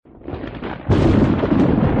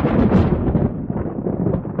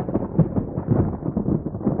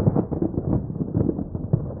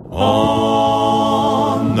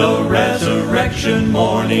On the resurrection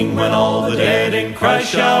morning, when all the dead in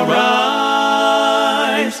Christ shall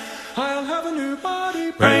rise, I'll have a new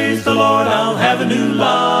body. praise the Lord, I'll have a new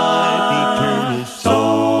life. Eternal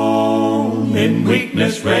Sown in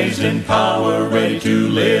weakness, raised in power, ready to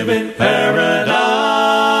live in paradise.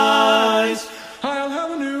 I'll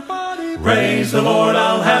have a new body. Praise the Lord,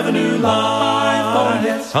 I'll have a new life. Oh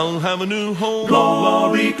yes, I'll have a new home.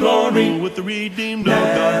 glory, glory, With the redeemed of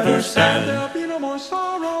never God. stand. There'll be no more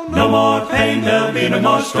sorrow. No more pain, there'll be no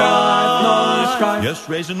more strife, no strife. Yes,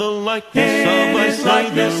 raised in the likeness In of my His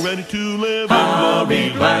likeness, Savior, ready to live I'll in be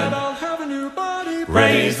glory. glad. I'll have a new body.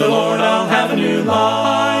 Praise the Lord, I'll have a new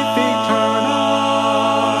life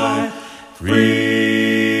eternal.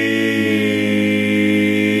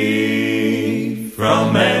 Free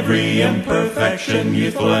from every imperfection,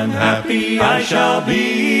 youthful and happy I shall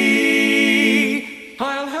be.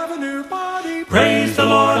 I'll have a new body. Praise the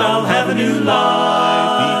Lord, I'll have a new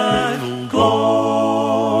life. Eternal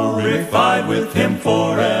Glorified with Him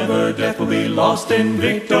forever, death will be lost in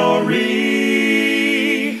victory.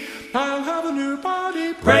 I'll have a new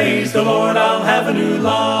body. Praise the Lord, I'll have a new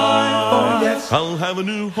life. Oh yes, I'll have a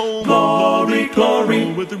new home. glory,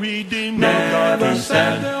 glory, With the redeemed of never God.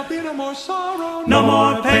 stand. There'll be no more sorrow. No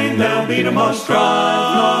more pain, there'll be no more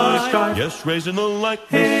strife, no strife. Yes, raised in the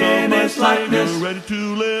likeness In of my His likeness, Savior, ready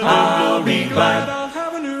to live I'll in be glory. glad. I'll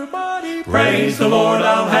have a new body. Praise the Lord,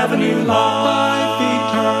 I'll have a new life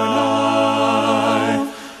eternal.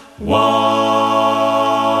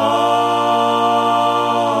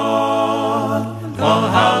 What a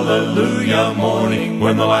hallelujah morning,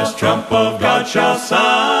 when the last trump of God shall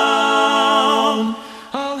sound.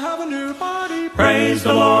 I'll have a new body. Praise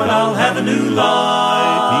the Lord, I'll have a new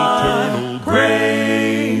life. Eternal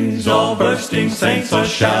Praise, all bursting saints are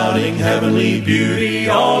shouting heavenly beauty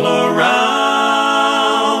all around.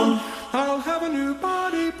 I'll have a new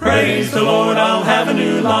body. Praise the Lord, I'll have a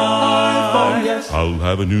new life. Oh yes, I'll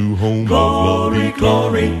have a new home. Glory, of love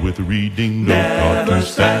glory, eternal with the redeemed of never God.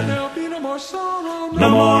 stand. There'll be no more sorrow. No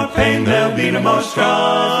more pain, there'll be no more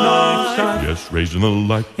strife, no strife. Yes, raised in the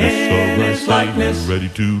likeness In of my His likeness, Savior, ready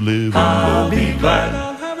to live I'll in be glory. glad.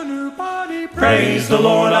 I'll have a new body. Praise the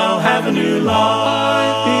Lord, I'll have a new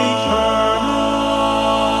life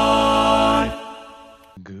eternal.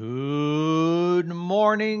 Good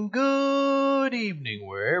morning, good evening,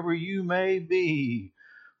 wherever you may be.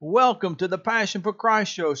 Welcome to the Passion for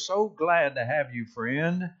Christ show. So glad to have you,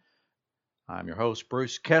 friend. I'm your host,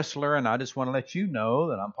 Bruce Kessler, and I just want to let you know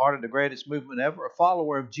that I'm part of the greatest movement ever, a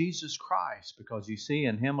follower of Jesus Christ, because you see,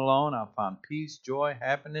 in Him alone I find peace, joy,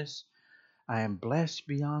 happiness. I am blessed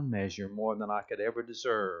beyond measure, more than I could ever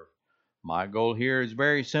deserve. My goal here is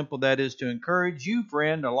very simple. That is to encourage you,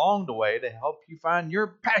 friend, along the way to help you find your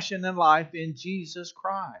passion in life in Jesus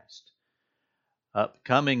Christ.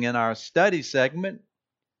 Upcoming in our study segment,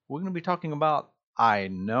 we're going to be talking about I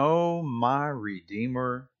Know My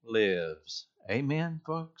Redeemer Lives. Amen,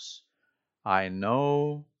 folks? I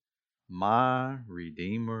know my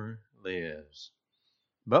Redeemer lives.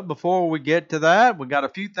 But before we get to that, we got a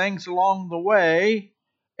few things along the way.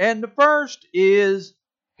 And the first is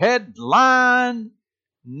Headline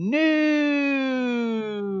News.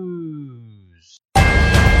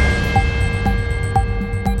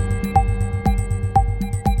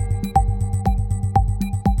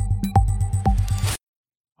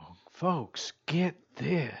 Oh, folks, get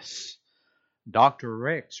this. Dr.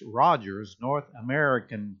 Rex Rogers, North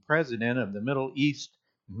American president of the Middle East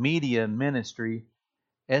Media Ministry,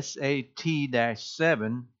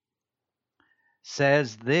 SAT-7,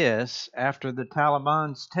 says this after the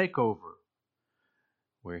Taliban's takeover.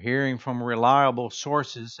 We're hearing from reliable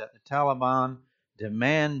sources that the Taliban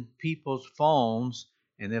demand people's phones,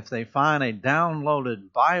 and if they find a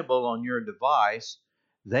downloaded Bible on your device,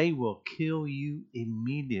 they will kill you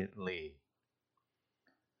immediately.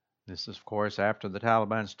 This is, of course, after the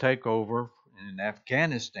Taliban's takeover in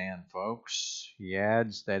Afghanistan, folks. He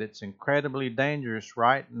adds that it's incredibly dangerous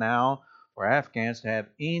right now for Afghans to have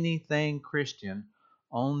anything Christian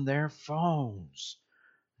on their phones.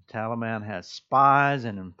 The Taliban has spies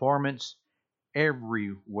and informants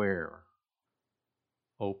everywhere.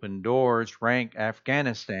 Open Doors ranked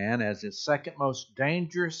Afghanistan as the second most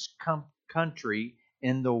dangerous country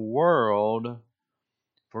in the world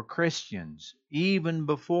for Christians, even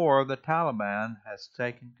before the Taliban has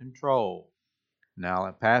taken control. Now,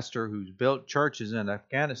 a pastor who's built churches in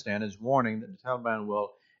Afghanistan is warning that the Taliban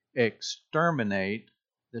will exterminate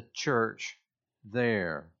the church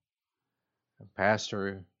there. A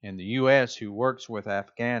pastor in the U.S. who works with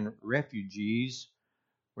Afghan refugees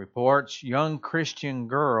reports young Christian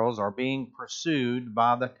girls are being pursued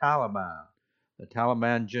by the Taliban. The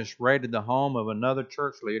Taliban just raided the home of another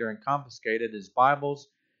church leader and confiscated his Bibles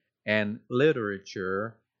and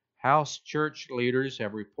literature. House church leaders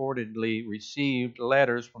have reportedly received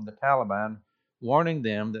letters from the Taliban warning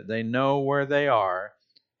them that they know where they are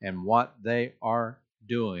and what they are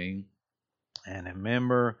doing. And a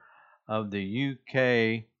member of the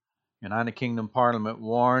UK United Kingdom Parliament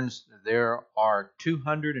warns that there are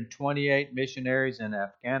 228 missionaries in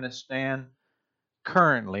Afghanistan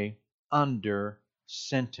currently under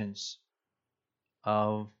sentence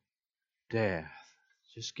of death.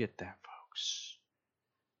 Just get that, folks.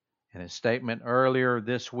 In a statement earlier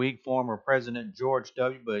this week, former President George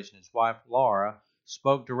W. Bush and his wife Laura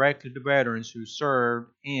spoke directly to veterans who served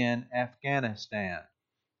in Afghanistan.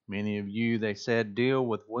 Many of you, they said, deal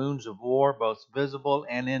with wounds of war, both visible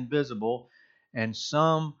and invisible, and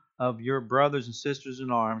some of your brothers and sisters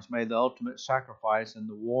in arms made the ultimate sacrifice in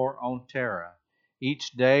the war on terror.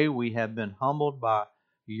 Each day we have been humbled by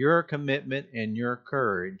your commitment and your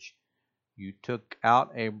courage. You took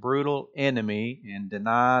out a brutal enemy and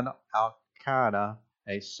denied Al-Qaeda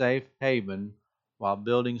a safe haven while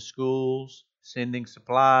building schools, sending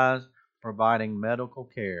supplies, providing medical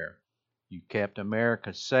care. You kept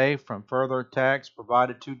America safe from further attacks,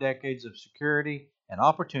 provided 2 decades of security and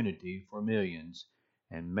opportunity for millions,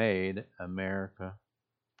 and made America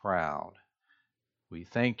proud. We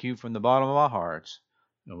thank you from the bottom of our hearts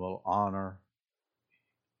and will honor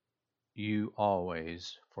you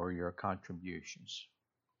always for your contributions.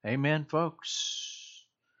 Amen, folks.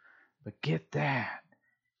 But get that.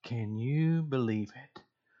 Can you believe it?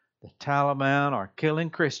 The Taliban are killing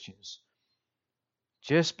Christians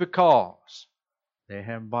just because they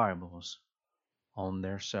have Bibles on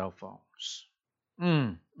their cell phones.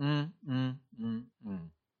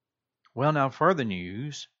 Well, now further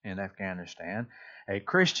news in Afghanistan. A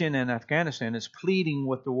Christian in Afghanistan is pleading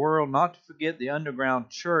with the world not to forget the underground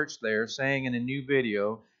church there, saying in a new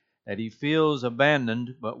video that he feels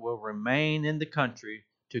abandoned but will remain in the country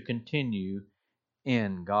to continue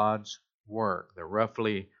in God's work. The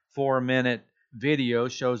roughly 4-minute video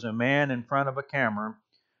shows a man in front of a camera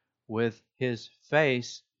with his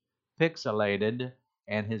face pixelated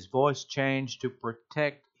and his voice changed to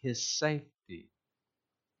protect his safety.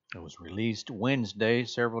 It was released Wednesday,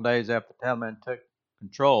 several days after the Taliban took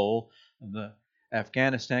control of the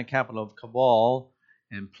Afghanistan capital of Kabul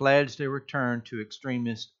and pledged a return to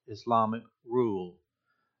extremist Islamic rule.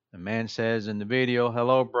 The man says in the video,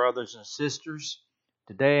 "Hello, brothers and sisters.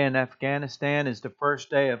 Today in Afghanistan is the first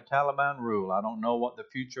day of Taliban rule. I don't know what the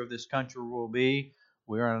future of this country will be.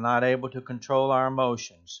 We are not able to control our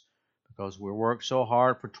emotions because we worked so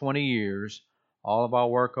hard for 20 years. All of our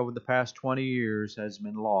work over the past 20 years has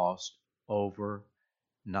been lost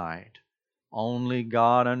overnight. Only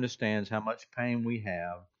God understands how much pain we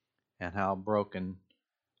have and how broken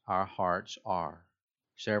our hearts are."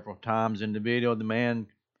 Several times in the video, the man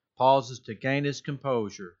pauses to gain his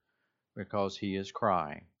composure because he is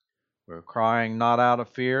crying. We're crying not out of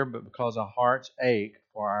fear, but because our hearts ache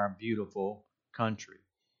for our beautiful country.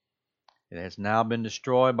 It has now been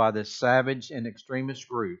destroyed by this savage and extremist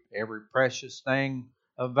group. Every precious thing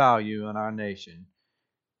of value in our nation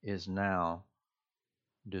is now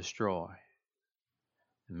destroyed.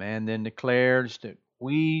 The man then declares that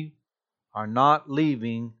we are not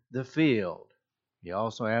leaving the field. He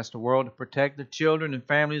also asked the world to protect the children and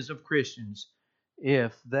families of Christians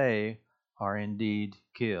if they are indeed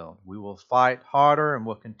killed. We will fight harder and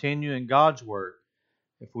will continue in God's work.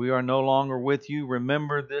 If we are no longer with you,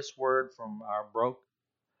 remember this word from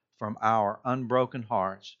our unbroken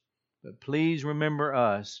hearts. But please remember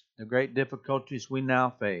us, the great difficulties we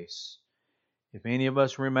now face. If any of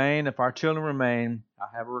us remain, if our children remain,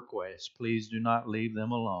 I have a request. Please do not leave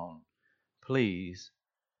them alone. Please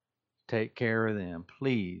take care of them.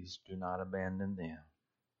 Please do not abandon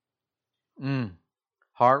them.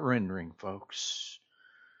 Heart-rending, folks.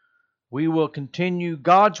 We will continue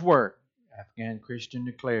God's work, Afghan Christian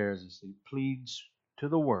declares as he pleads to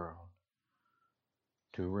the world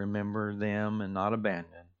to remember them and not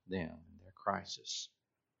abandon them in their crisis.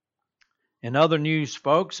 In other news,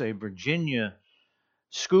 folks, a Virginia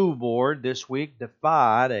school board this week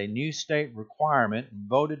defied a new state requirement and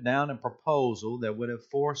voted down a proposal that would have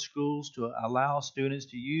forced schools to allow students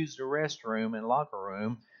to use the restroom and locker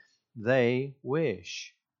room they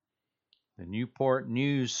wish. The Newport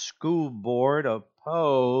News School Board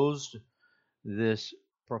opposed this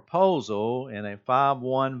proposal in a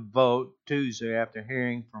 5-1 vote Tuesday after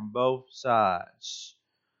hearing from both sides.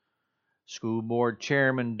 School Board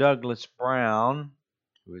Chairman Douglas Brown,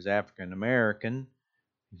 who is African American,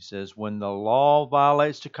 He says, when the law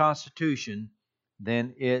violates the Constitution,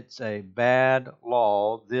 then it's a bad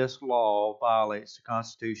law. This law violates the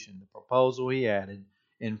Constitution. The proposal he added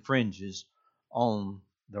infringes on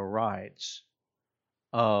the rights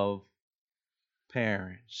of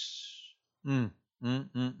parents. The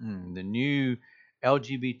new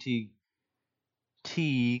LGBT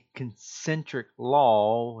concentric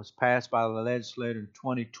law was passed by the legislature in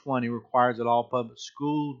 2020, requires that all public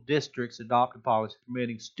school districts adopt a policy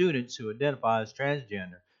permitting students who identify as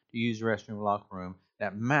transgender to use the restroom or locker room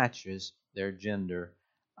that matches their gender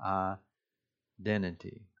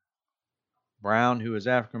identity. Brown, who is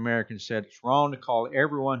African American, said it's wrong to call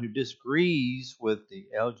everyone who disagrees with the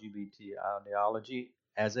LGBT ideology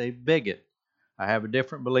as a bigot. I have a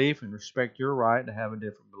different belief and respect your right to have a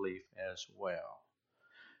different belief as well.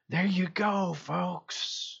 There you go,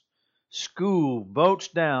 folks. School votes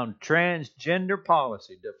down transgender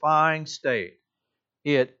policy defying state.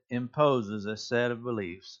 It imposes a set of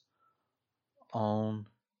beliefs on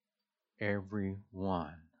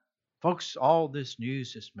everyone. Folks, all this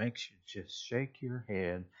news just makes you just shake your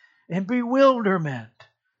head in bewilderment.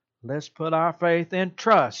 Let's put our faith and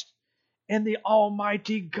trust in the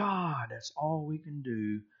Almighty God. That's all we can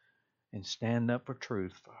do. And stand up for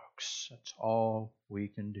truth, folks. That's all we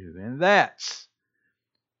can do. And that's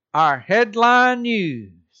our headline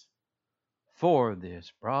news for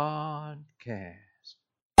this broadcast.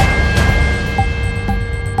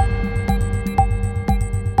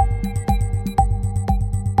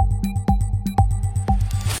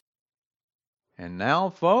 And now,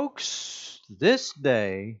 folks, this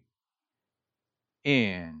day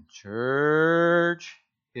in church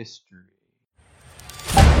history.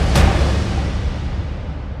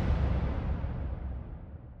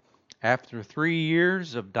 After 3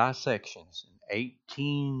 years of dissections in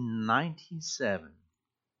 1897,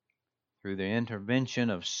 through the intervention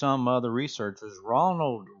of some other researchers,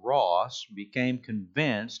 Ronald Ross became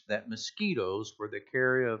convinced that mosquitoes were the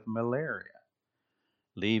carrier of malaria.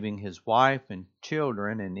 Leaving his wife and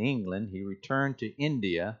children in England, he returned to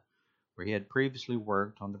India, where he had previously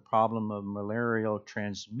worked on the problem of malarial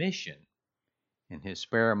transmission. In his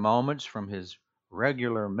spare moments from his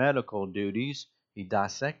regular medical duties, he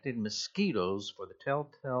dissected mosquitoes for the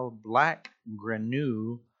telltale black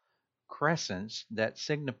granule crescents that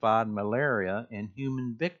signified malaria in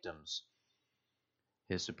human victims.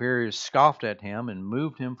 His superiors scoffed at him and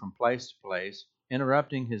moved him from place to place,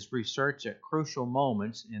 interrupting his research at crucial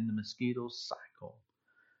moments in the mosquito cycle.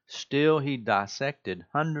 Still, he dissected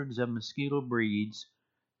hundreds of mosquito breeds,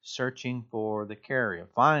 searching for the carrier.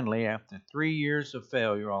 Finally, after 3 years of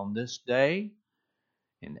failure on this day,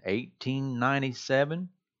 in 1897,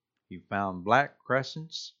 he found black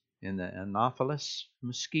crescents in the Anopheles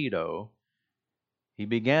mosquito. He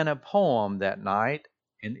began a poem that night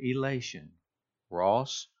in elation.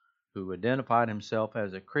 Ross, who identified himself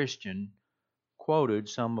as a Christian, quoted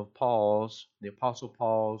some of the Apostle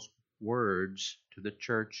Paul's words to the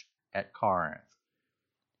church at Corinth.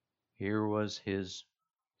 Here was his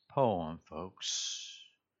poem, folks.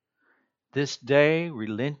 This day,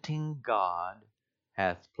 relenting God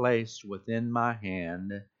hath placed within my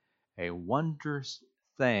hand a wondrous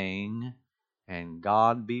thing, and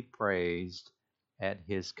God be praised at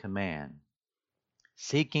his command.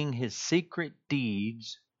 Seeking his secret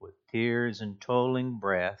deeds with tears and tolling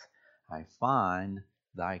breath, I find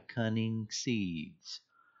thy cunning seeds.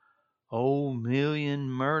 O million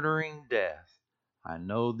murdering death, I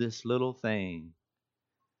know this little thing.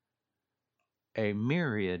 A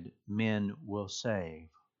myriad men will save.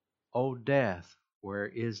 O death, where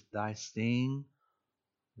is thy sting?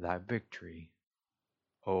 Thy victory,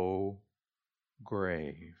 O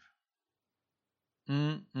grave.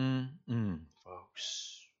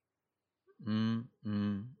 Folks.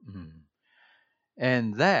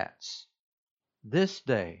 And that's this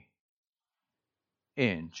day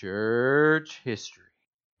in church history.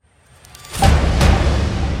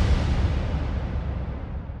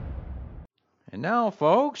 And now,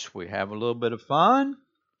 folks, we have a little bit of fun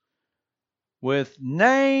with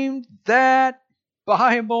Name That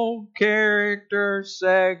Bible Character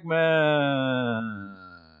segment.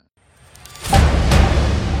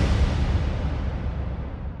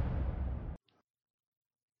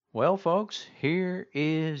 Well, folks, here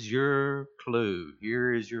is your clue.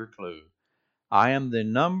 I am the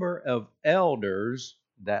number of elders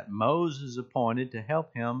that Moses appointed to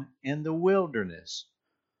help him in the wilderness.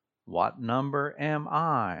 What number am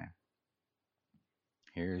I?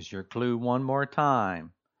 Here's your clue one more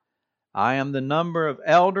time. I am the number of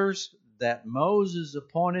elders that Moses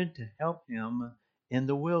appointed to help him in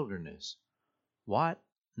the wilderness. What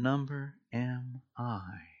number am I?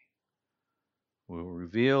 We'll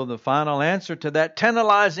reveal the final answer to that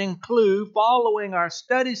tantalizing clue following our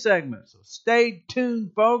study segment. So stay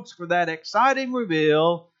tuned, folks, for that exciting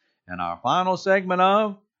reveal and our final segment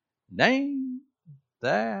of Name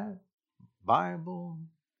That Bible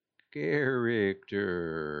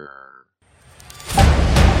Character.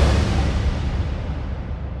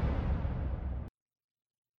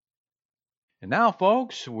 And now,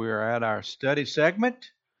 folks, we're at our study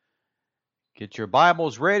segment. Get your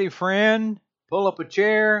Bibles ready, friend. Pull up a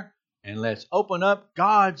chair and let's open up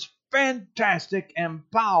God's fantastic and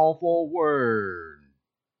powerful Word.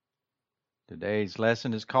 Today's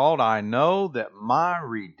lesson is called, I Know That My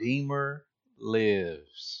Redeemer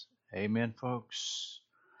Lives. Amen, folks.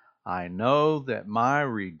 I know that my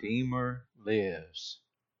Redeemer lives.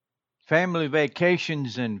 Family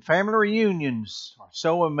vacations and family reunions are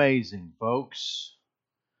so amazing, folks.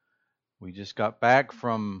 We just got back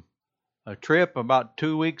from a trip about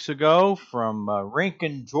 2 weeks ago from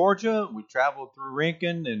Rincon, Georgia. We traveled through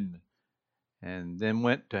Rincon and then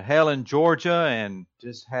went to Helen, Georgia, and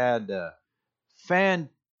just had a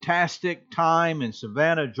fantastic time in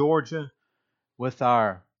Savannah, Georgia, with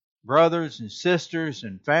our brothers and sisters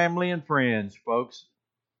and family and friends, folks.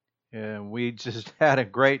 And we just had a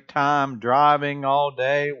great time driving all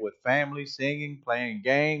day with family, singing, playing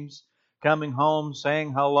games, coming home,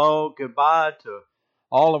 saying hello, goodbye to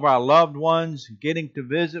all of our loved ones, getting to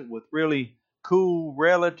visit with really cool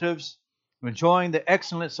relatives, enjoying the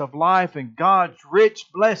excellence of life and God's rich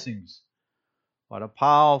blessings. What a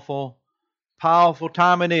powerful, powerful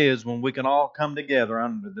time it is when we can all come together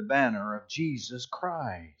under the banner of Jesus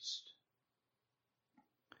Christ.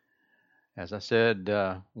 As I said,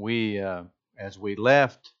 as we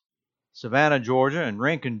left Savannah, Georgia and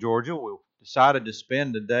Rincon, Georgia, we decided to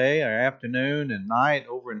spend the day, or afternoon and night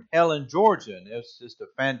over in Helen, Georgia. And it's just a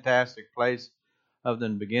fantastic place of the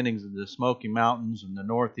beginnings of the Smoky Mountains in the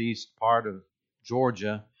northeast part of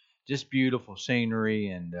Georgia. Just beautiful scenery,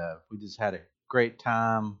 and we just had a great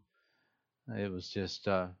time. It was just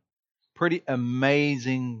a pretty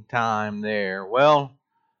amazing time there. Well,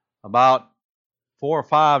 about 4 or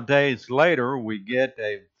 5 days later, we get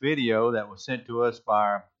a video that was sent to us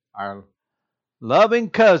by our loving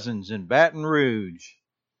cousins in Baton Rouge.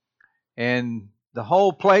 And the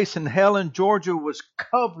whole place in Helen, Georgia was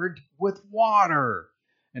covered with water.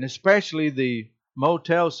 And especially the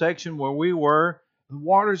motel section where we were, the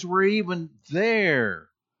waters were even there.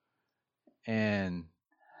 And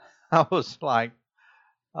I was like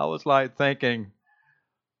thinking,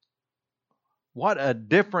 what a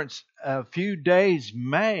difference a few days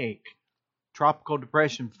make. Tropical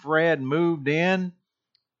Depression Fred moved in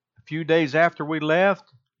a few days after we left,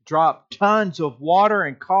 dropped tons of water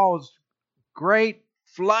and caused great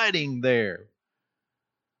flooding there.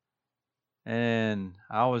 And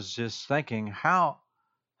I was just thinking,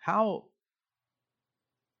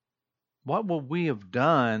 what would we have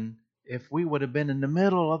done if we would have been in the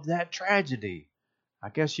middle of that tragedy? I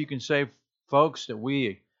guess you can say, folks, that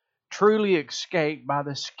we truly escaped by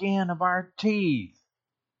the skin of our teeth.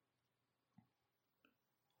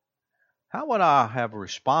 How would I have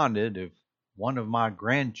responded if one of my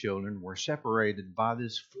grandchildren were separated by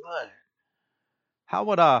this flood? How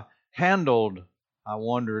would I handled, I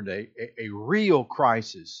wondered, a real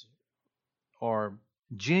crisis or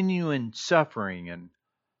genuine suffering and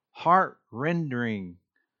heart-rending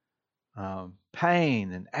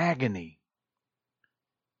pain and agony?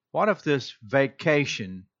 What if this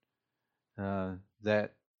vacation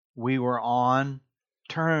that we were on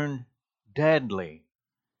turned deadly?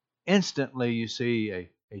 Instantly, you see,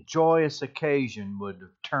 a joyous occasion would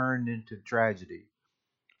have turned into tragedy.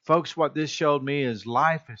 Folks, what this showed me is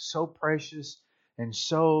life is so precious and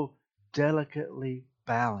so delicately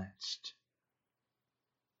balanced.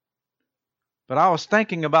 But I was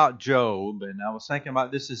thinking about Job, and I was thinking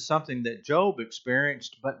about this is something that Job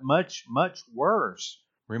experienced, but much, much worse.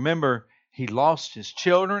 Remember, he lost his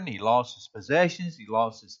children, he lost his possessions, he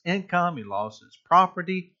lost his income, he lost his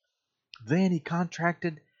property. Then he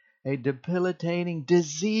contracted a debilitating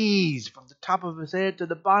disease from the top of his head to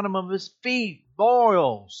the bottom of his feet,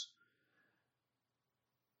 boils.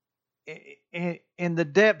 In the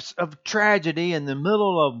depths of tragedy, in the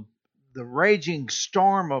middle of the raging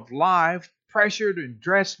storm of life, pressured and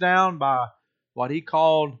dressed down by what he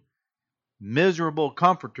called miserable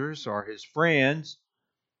comforters or his friends,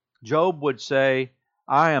 Job would say,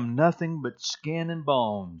 I am nothing but skin and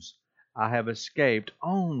bones. I have escaped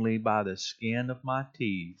only by the skin of my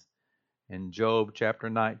teeth. In Job chapter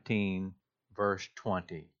 19, verse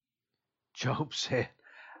 20. Job said,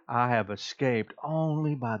 I have escaped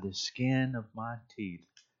only by the skin of my teeth.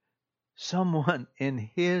 someone in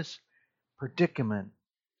his predicament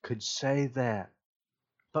could say that.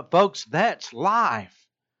 But folks, that's life.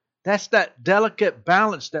 That's that delicate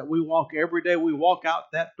balance that we walk every day we walk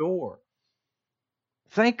out that door.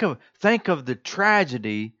 Think of the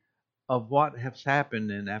tragedy of what has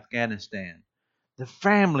happened in Afghanistan. The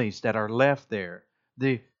families that are left there,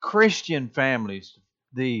 the Christian families,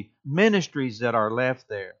 the ministries that are left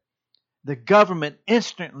there. The government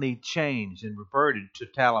instantly changed and reverted to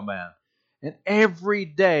Taliban. And every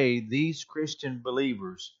day, these Christian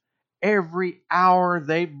believers, every hour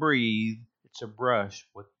they breathe, it's a brush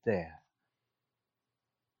with death.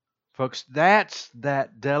 Folks, that's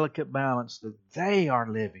that delicate balance that they are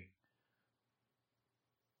living.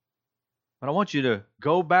 But I want you to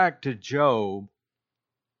go back to Job.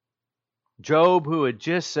 Job, who had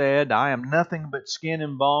just said, I am nothing but skin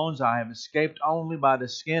and bones. I have escaped only by the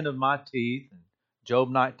skin of my teeth. Job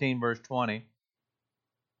 19, verse 20.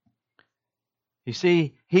 You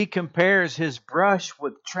see, he compares his brush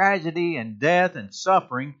with tragedy and death and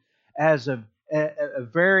suffering as a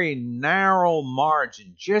very narrow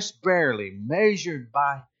margin, just barely measured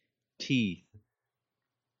by teeth.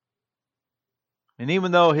 And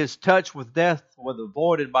even though his touch with death was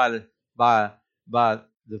avoided by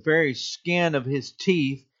the very skin of his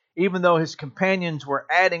teeth, even though his companions were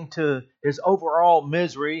adding to his overall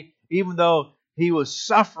misery, even though he was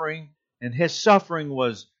suffering, and his suffering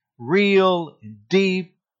was real and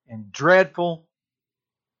deep and dreadful,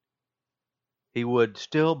 he would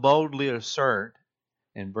still boldly assert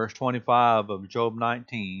in verse 25 of Job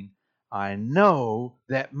 19, I know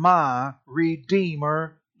that my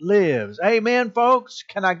Redeemer lives. Amen, folks?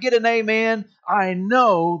 Can I get an amen? I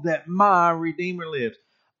know that my Redeemer lives.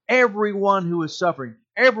 Everyone who is suffering,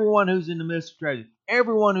 everyone who's in the midst of tragedy,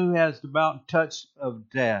 everyone who has the about touch of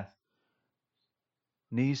death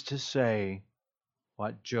needs to say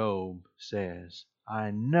what Job says.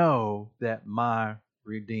 I know that my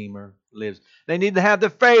Redeemer lives. They need to have the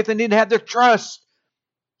faith. They need to have the trust.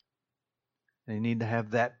 They need to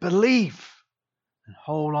have that belief and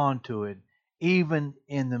hold on to it even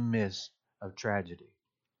in the midst of tragedy.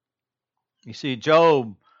 You see,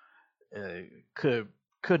 Job could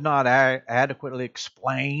not adequately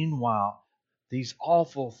explain why these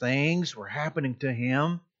awful things were happening to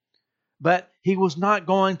him. But he was not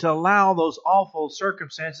going to allow those awful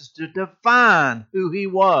circumstances to define who he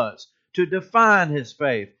was, to define his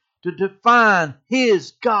faith, to define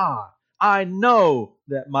his God. I know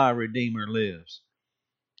that my Redeemer lives.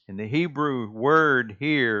 And the Hebrew word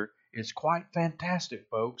here is quite fantastic,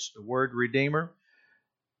 folks. The word Redeemer.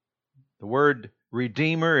 The word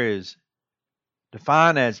Redeemer is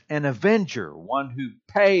defined as an avenger, one who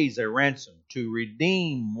pays a ransom to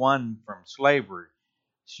redeem one from slavery.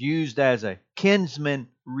 It's used as a kinsman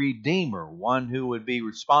redeemer, one who would be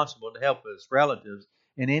responsible to help his relatives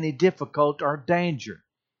in any difficulty or danger.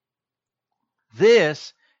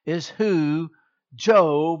 This is who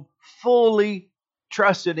Job fully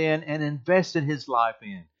trusted in and invested his life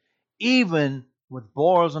in, even with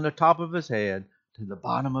boils on the top of his head to the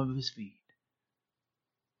bottom of his feet.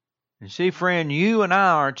 And see, friend, you and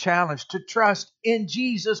I are challenged to trust in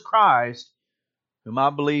Jesus Christ, whom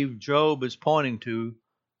I believe Job is pointing to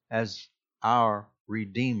as our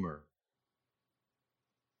Redeemer.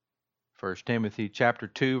 1 Timothy chapter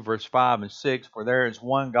 2, verse 5 and 6, for there is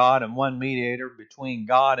one God and one mediator between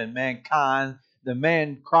God and mankind, the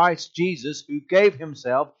man Christ Jesus, who gave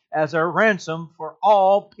himself as a ransom for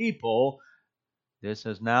all people. This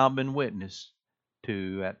has now been witnessed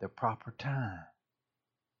to at the proper time.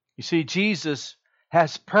 You see, Jesus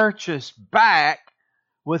has purchased back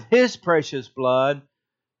with his precious blood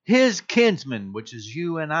his kinsmen, which is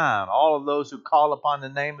you and I, and all of those who call upon the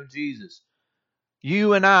name of Jesus.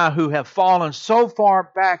 You and I who have fallen so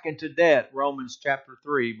far back into debt, Romans chapter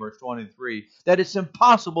 3, verse 23, that it's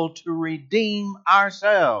impossible to redeem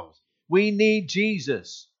ourselves. We need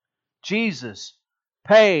Jesus. Jesus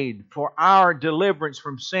paid for our deliverance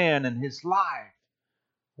from sin in his life,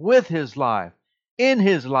 with his life, in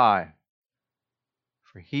his life.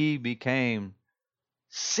 For he became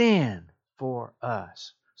sin for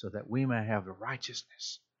us, so that we may have the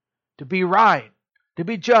righteousness to be right, to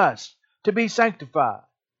be just, to be sanctified.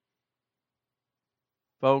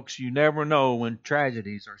 Folks, you never know when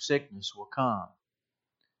tragedies or sickness will come.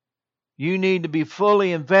 You need to be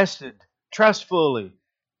fully invested, trustfully,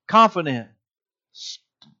 confident,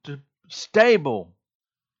 stable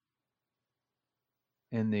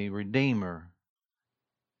in the Redeemer,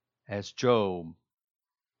 as Job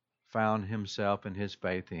found himself in his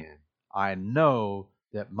faith in. I know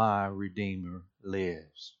that my Redeemer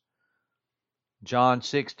lives. John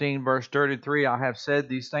 16, verse 33, I have said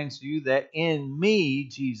these things to you that in me,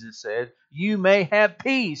 Jesus said, you may have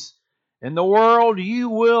peace. In the world you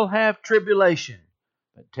will have tribulation.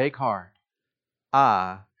 But take heart,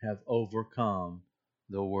 I have overcome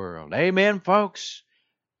the world. Amen, folks.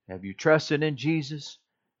 Have you trusted in Jesus?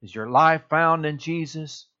 Is your life found in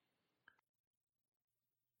Jesus?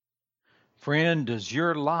 Friend, does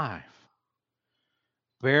your life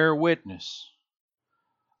bear witness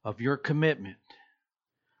of your commitment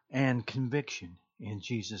and conviction in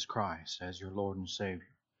Jesus Christ as your Lord and Savior?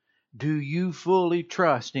 Do you fully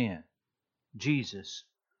trust in Jesus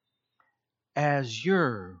as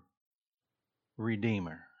your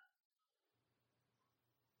Redeemer?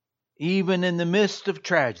 Even in the midst of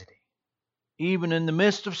tragedy, even in the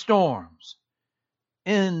midst of storms,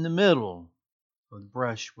 in the middle of the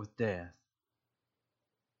brush with death,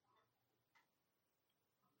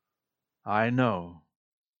 I know.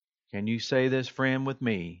 Can you say this, friend, with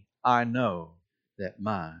me? I know that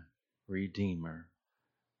my Redeemer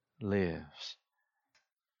lives.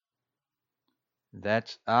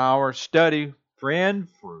 That's our study, friend,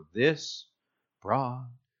 for this broadcast.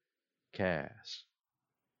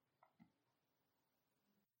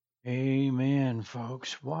 Amen,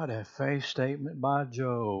 folks. What a faith statement by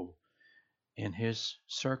Job in his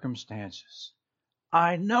circumstances.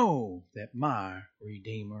 I know that my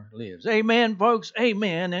Redeemer lives. Amen, folks.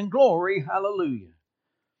 Amen and glory. Hallelujah.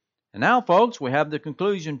 And now, folks, we have the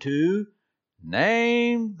conclusion to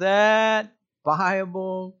name that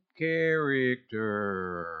Bible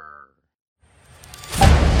character.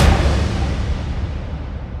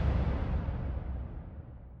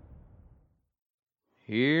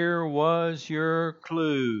 Here was your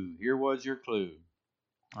clue. Here was your clue.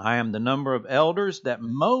 I am the number of elders that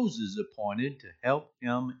Moses appointed to help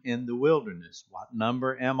him in the wilderness. What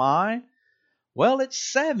number am I? Well, it's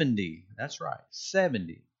 70. That's right,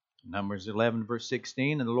 70. Numbers 11, verse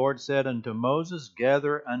 16. And the Lord said unto Moses,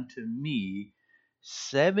 gather unto me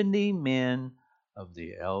 70 men of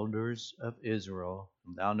the elders of Israel,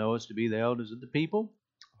 whom thou knowest to be the elders of the people,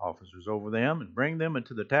 officers over them, and bring them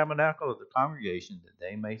into the tabernacle of the congregation, that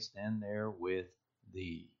they may stand there with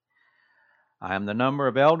thee. I am the number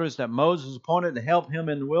of elders that Moses appointed to help him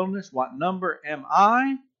in the wilderness. What number am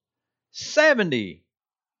I? 70.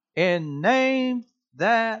 And name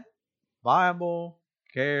that Bible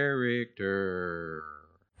character.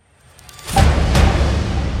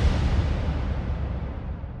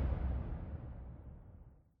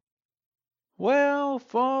 Well,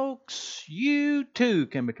 folks, you too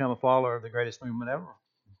can become a follower of the greatest movement ever.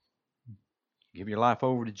 Give your life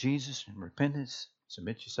over to Jesus in repentance.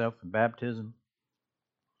 Submit yourself in baptism.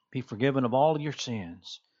 Be forgiven of all your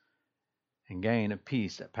sins. And gain a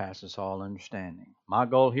peace that passes all understanding. My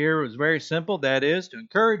goal here is very simple. That is to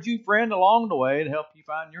encourage you, friend, along the way to help you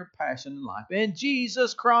find your passion in life in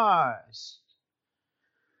Jesus Christ.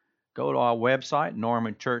 Go to our website,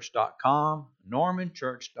 normanchurch.com.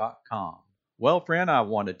 normanchurch.com. Well, friend, I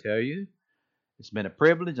want to tell you, it's been a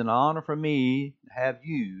privilege and an honor for me to have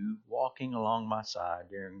you walking along my side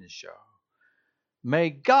during this show.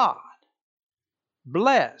 May God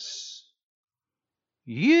bless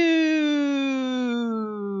you.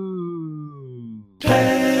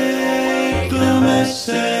 Take the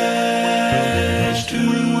message to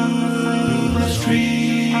the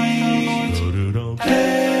streets.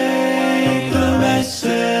 Take the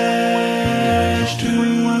message to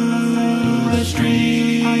the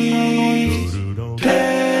streets. You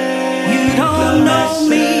don't know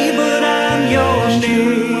me, but I'm your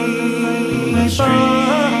neighbor.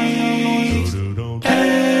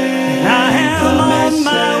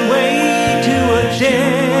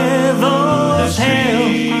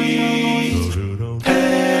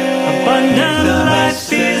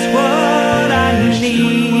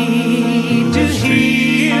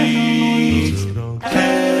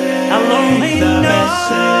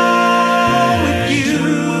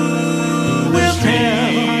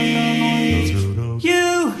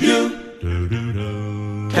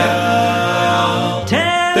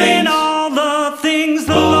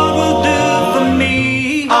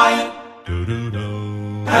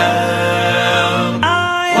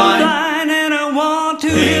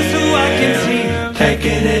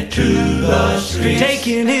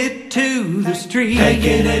 Taking it to the streets.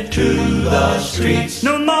 Taking it to the streets.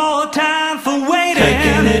 No more time for waiting.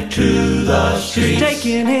 Taking it to the streets. Just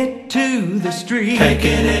taking it to the streets.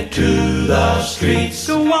 Taking it to the streets.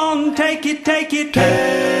 Go on, take it, take it.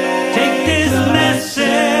 Take this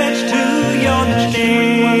message to your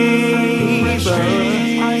neighbor.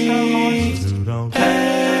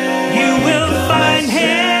 You will find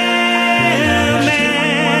him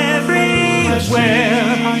everywhere.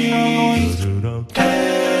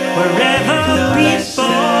 wherever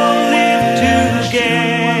people live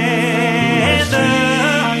together,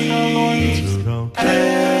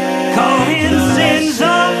 caught in sins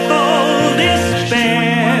of full despair.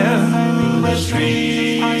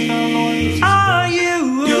 Are you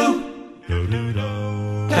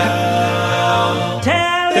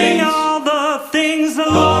telling all the things the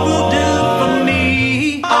Lord will do for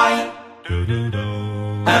me? I'm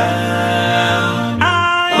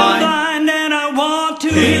blind and I want to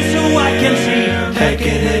hear so I can see.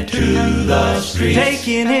 Taking it to the streets.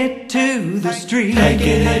 Taking it to the streets.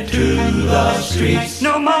 Taking it to the streets.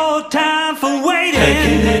 No more time for waiting.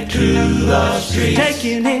 Taking it to the streets.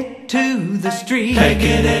 Taking it to the streets.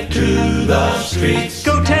 Taking it to the streets.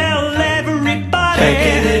 Go tell everybody.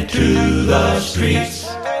 Taking it to the streets.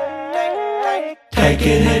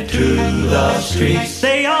 Taking it to the streets.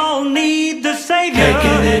 They all need the Savior.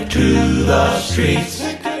 Taking it to the streets.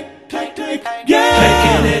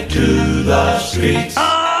 Taking it to the streets.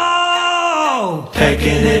 Oh,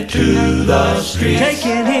 Taking it to the streets.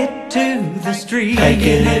 taking it to the streets.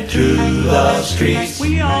 Taking it to the streets.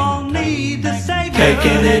 We all need the Savior.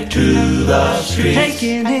 Taking it to the streets.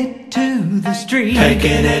 Taking it to the streets.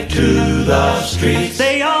 Taking it to the streets.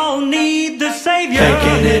 They all need the Savior.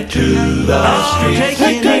 Taking it to the streets.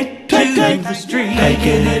 Taking it to the streets.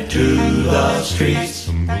 Taking it to the streets.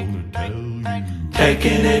 I'm gonna tell you.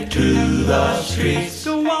 Taking it to the streets.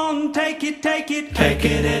 Go on, take it, take it.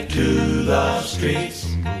 Taking it to the streets.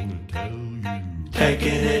 I'm gonna tell you.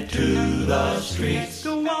 Taking it to the streets.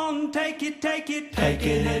 Go on, take it, take it.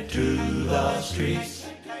 Taking it to the streets.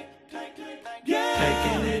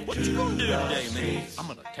 Taking it What to you gonna do the today, man? streets. I'm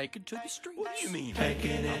gonna take it to the streets. What do you mean?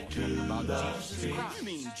 Taking it to the streets. You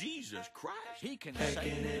mean Jesus Christ? He can Taking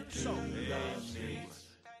save it to so the many. streets.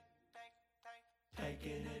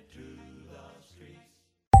 Taking it to